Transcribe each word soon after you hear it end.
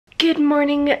Good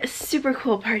morning, super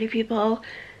cool party people.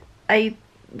 I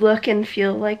look and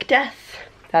feel like death.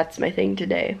 That's my thing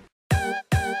today.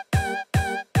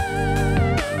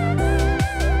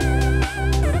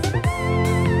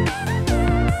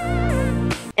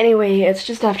 Anyway, it's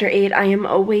just after 8. I am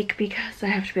awake because I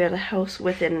have to be out of the house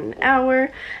within an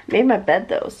hour. Made my bed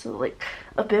though, so like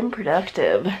I've been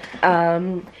productive.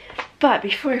 But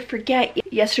before I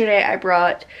forget, yesterday I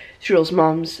brought Jules's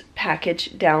mom's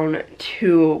package down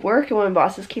to work and my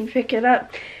bosses came to pick it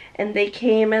up. And they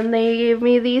came and they gave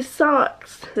me these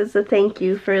socks as a thank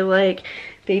you for like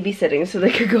babysitting so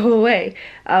they could go away,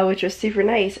 which was super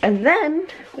nice. And then,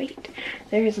 wait,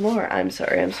 there's more. I'm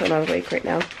sorry, I'm so not awake right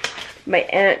now. My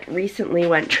aunt recently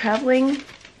went traveling.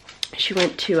 She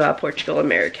went to Portugal and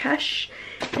Marrakesh.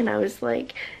 And I was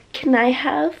like, can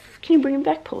you bring me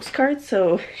back postcards?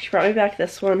 So she brought me back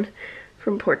this one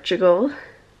from Portugal.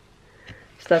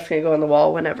 So that's gonna go on the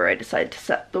wall whenever I decide to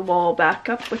set the wall back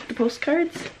up with the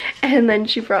postcards. And then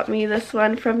she brought me this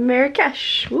one from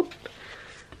Marrakesh. Whoop.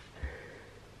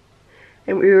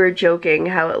 And we were joking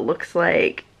how it looks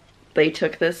like they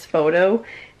took this photo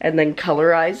and then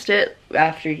colorized it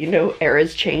after, you know,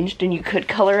 eras changed and you could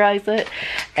colorize it.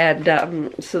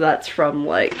 And so that's from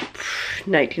like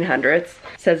 1900s.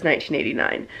 It says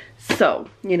 1989. So,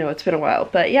 you know, it's been a while.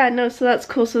 But yeah, no, so that's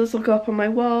cool. So this will go up on my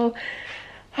wall.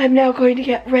 I'm now going to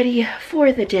get ready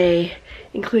for the day,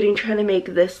 including trying to make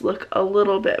this look a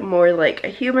little bit more like a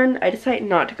human. I decided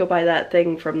not to go buy that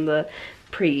thing from the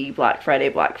pre-Black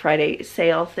Friday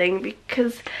sale thing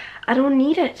because I don't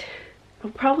need it. I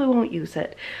probably won't use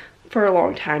it for a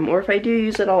long time, or if I do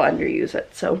use it, I'll underuse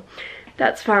it. So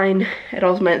that's fine. It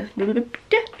also meant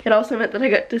that I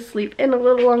got to sleep in a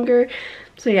little longer.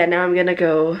 So yeah, now I'm gonna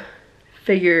go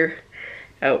figure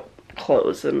out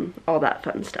clothes and all that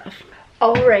fun stuff.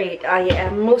 Alright, I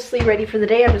am mostly ready for the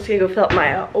day. I'm just gonna go fill up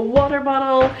my water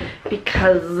bottle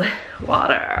because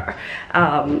water.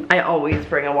 I always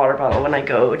bring a water bottle when I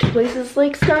go to places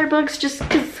like Starbucks just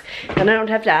because then I don't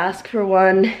have to ask for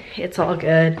one. It's all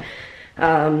good.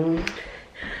 I'm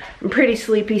pretty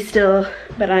sleepy still,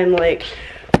 but I'm like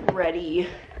ready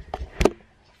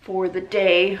for the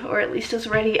day, or at least as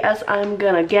ready as I'm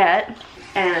gonna get.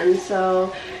 And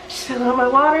so just fill out my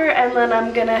water and then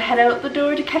I'm gonna head out the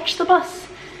door to catch the bus.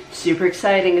 Super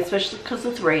exciting, especially because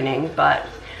it's raining, but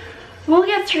we'll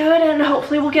get through it and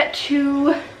hopefully we'll get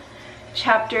 2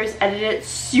 chapters edited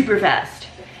super fast.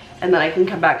 And then I can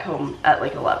come back home at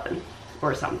like 11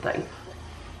 or something.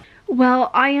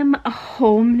 Well, I am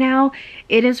home now.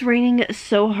 It is raining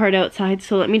so hard outside,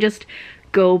 so let me just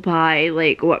go by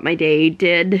like what my day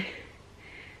did.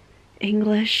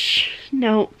 English?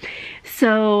 No.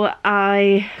 So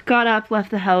I got up,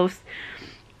 left the house,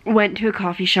 went to a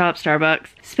coffee shop, Starbucks,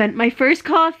 spent my first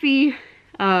coffee.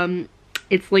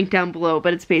 It's linked down below,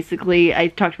 but it's basically,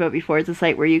 I've talked about before, it's a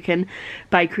site where you can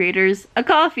buy creators a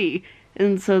coffee.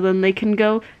 And so then they can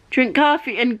go drink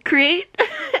coffee and create.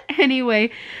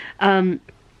 Anyway, I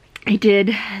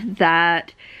did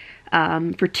that.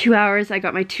 For 2 hours. I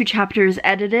got my 2 chapters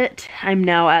edited. I'm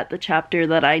now at the chapter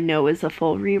that I know is a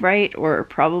full rewrite, or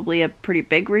probably a pretty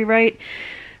big rewrite.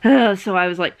 So I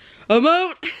was like, I'm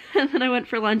out! And then I went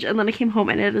for lunch, and then I came home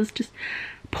and it is just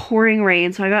pouring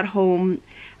rain. So I got home,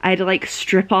 I had to like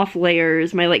strip off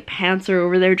layers. My like pants are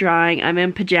over there drying. I'm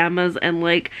in pajamas and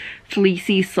like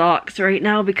fleecy socks right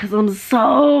now because I'm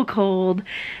so cold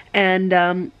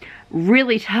and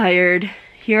really tired.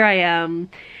 Here I am,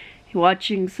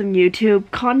 watching some YouTube,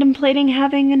 contemplating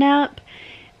having a nap.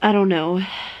 I don't know.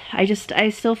 I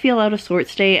still feel out of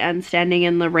sorts today, and standing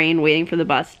in the rain waiting for the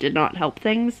bus did not help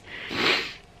things.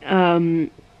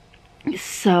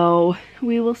 So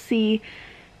we will see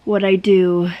what I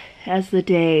do as the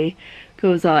day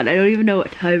goes on. I don't even know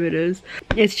what time it is.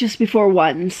 It's just before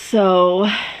 1, so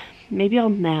maybe I'll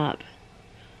nap.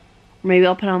 Or maybe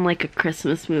I'll put on like a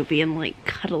Christmas movie and like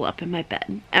cuddle up in my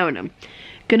bed. I don't know.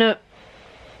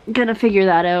 Gonna figure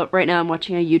that out. Right now I'm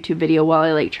watching a YouTube video while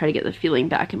I like try to get the feeling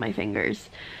back in my fingers.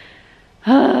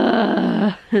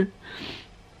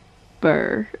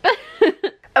 Burr.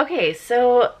 Okay,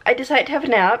 so I decided to have a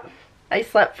nap. I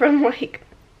slept from like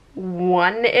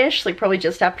 1-ish, like probably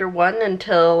just after 1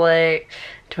 until like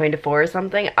 20 to 4 or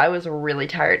something. I was really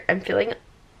tired. I'm feeling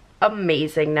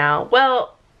amazing now.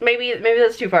 Well, maybe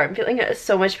that's too far. I'm feeling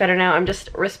so much better now. I'm just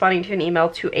responding to an email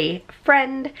to a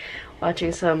friend,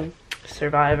 watching some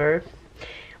Survivor.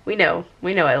 We know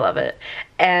I love it.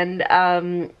 And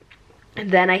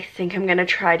then I think I'm gonna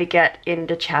try to get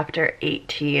into chapter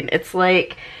 18. It's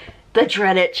like the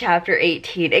dreaded chapter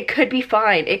 18. It could be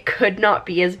fine. It could not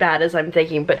be as bad as I'm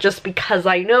thinking, but just because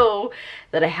I know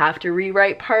that I have to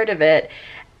rewrite part of it,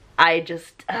 I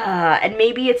just, and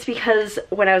maybe it's because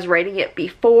when I was writing it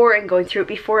before and going through it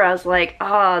before, I was like,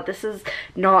 this is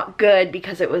not good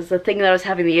because it was the thing that I was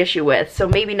having the issue with. So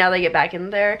maybe now that I get back in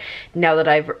there, now that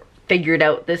I've figured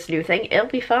out this new thing, it'll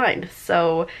be fine.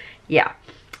 So yeah,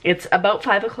 it's about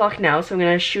 5 o'clock now, so I'm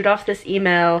gonna shoot off this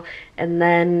email and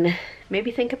then maybe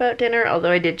think about dinner,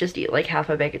 although I did just eat like half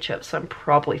a bag of chips, so I'm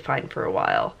probably fine for a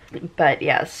while. But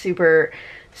yeah, super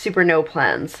no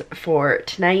plans for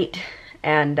tonight.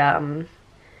 And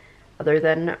other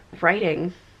than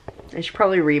writing, I should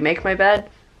probably remake my bed,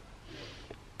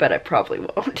 but I probably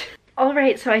won't.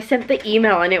 Alright, so I sent the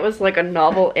email and it was like a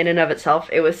novel in and of itself.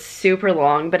 It was super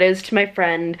long, but it was to my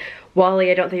friend Wally.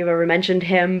 I don't think I've ever mentioned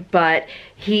him, but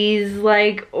he's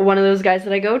like one of those guys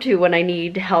that I go to when I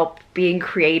need help being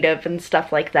creative and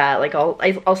stuff like that. Like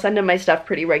I'll send him my stuff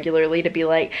pretty regularly to be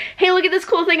like, hey, look at this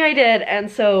cool thing I did. And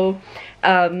so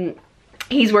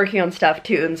he's working on stuff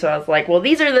too, and so I was like, well,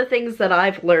 these are the things that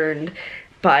I've learned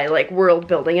by like world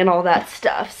building and all that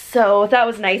stuff. So that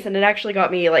was nice, and it actually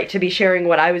got me, like, to be sharing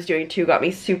what I was doing too, got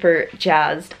me super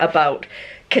jazzed about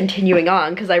continuing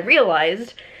on, because I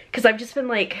realized, because I've just been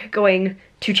like going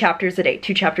 2 chapters a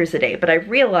day, but I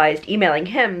realized emailing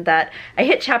him that I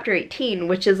hit chapter 18,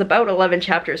 which is about 11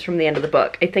 chapters from the end of the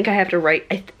book. I think I have to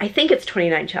write, I think it's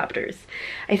 29 chapters.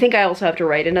 I think I also have to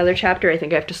write another chapter. I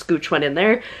think I have to scooch one in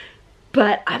there.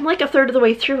 But I'm like a third of the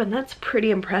way through, and that's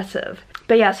pretty impressive.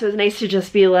 But yeah, so it was nice to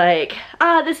just be like,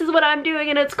 this is what I'm doing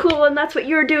and it's cool, and that's what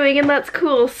you're doing and that's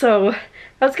cool. So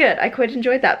that was good. I quite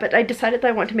enjoyed that. But I decided that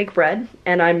I want to make bread,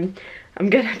 and I'm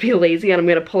gonna be lazy and I'm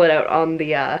gonna pull it out on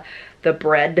the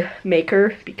bread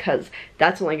maker, because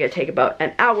that's only gonna take about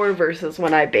an hour versus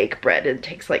when I bake bread it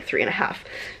takes like 3.5.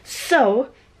 So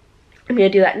I'm gonna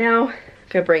do that now. I'm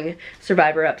gonna bring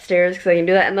Survivor upstairs because I can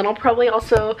do that, and then I'll probably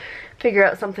also figure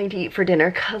out something to eat for dinner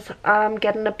because I'm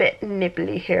getting a bit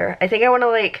nibbly here. I think I want to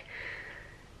like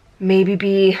maybe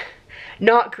be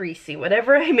not greasy.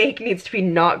 Whatever I make needs to be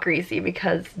not greasy,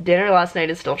 because dinner last night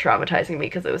is still traumatizing me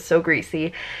because it was so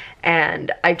greasy,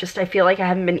 and I feel like I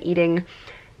haven't been eating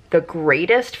the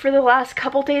greatest for the last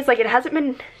couple days. Like, it hasn't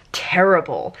been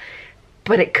terrible,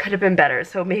 but it could have been better.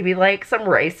 So maybe like some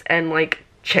rice and like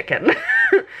chicken.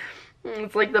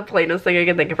 It's like the plainest thing I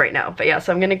can think of right now. But yeah,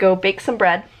 so I'm gonna go bake some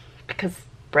bread, because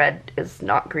bread is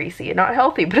not greasy, not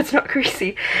healthy, but it's not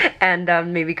greasy, and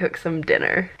maybe cook some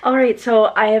dinner. Alright,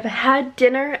 so I have had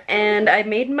dinner and I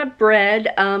made my bread.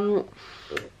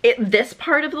 This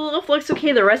part of the loaf looks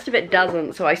okay, the rest of it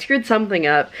doesn't, so I screwed something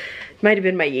up. Might have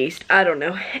been my yeast, I don't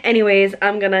know. Anyways,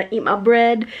 I'm gonna eat my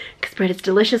bread, because bread is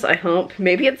delicious, I hope.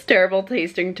 Maybe it's terrible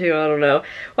tasting too, I don't know.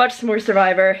 Watch some more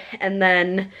Survivor, and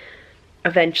then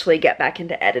eventually get back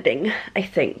into editing, I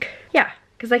think. Yeah,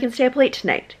 because I can stay up late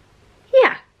tonight.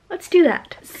 Yeah, let's do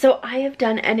that. So I have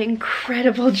done an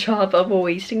incredible job of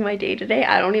wasting my day today.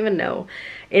 I don't even know.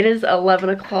 It is 11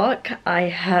 o'clock. I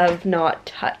have not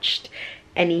touched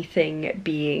anything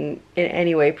being in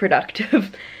any way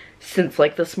productive since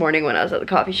like this morning when I was at the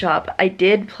coffee shop. I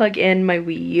did plug in my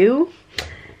Wii U,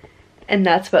 and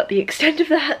that's about the extent of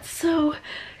that. So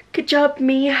good job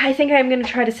me. I think I'm gonna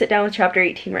try to sit down with chapter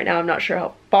 18 right now. I'm not sure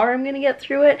how far I'm gonna get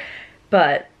through it,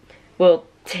 but we'll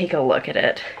take a look at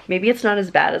it. Maybe it's not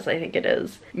as bad as I think it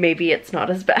is. Maybe it's not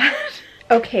as bad.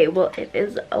 Okay, well, it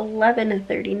is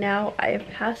 11:30 now. I have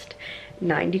passed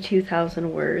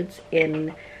 92,000 words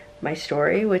in my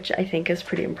story, which I think is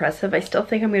pretty impressive. I still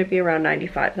think I'm gonna be around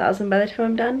 95,000 by the time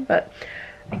I'm done, but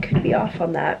I could be off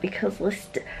on that because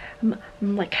I'm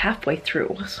like halfway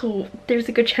through. So there's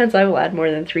a good chance I will add more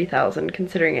than 3,000,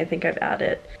 considering I think I've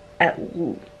added at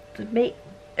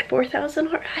 4,000.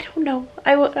 I don't know.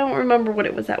 I don't remember what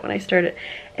it was at when I started.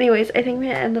 Anyways, I think I'm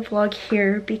gonna end the vlog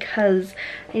here because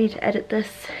I need to edit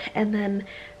this, and then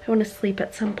I want to sleep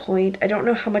at some point. I don't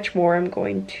know how much more I'm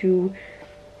going to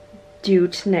do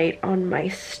tonight on my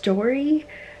story.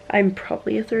 I'm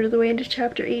probably a third of the way into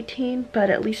chapter 18, but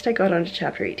at least I got onto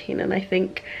chapter 18, and I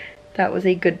think that was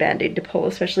a good band-aid to pull,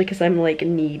 especially because I'm like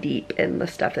knee deep in the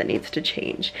stuff that needs to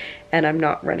change, and I'm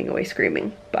not running away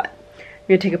screaming. But I'm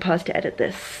gonna take a pause to edit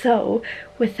this. So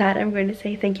with that, I'm going to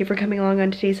say thank you for coming along on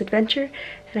today's adventure,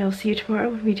 and I will see you tomorrow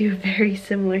when we do very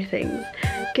similar things.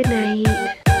 Good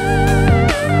night.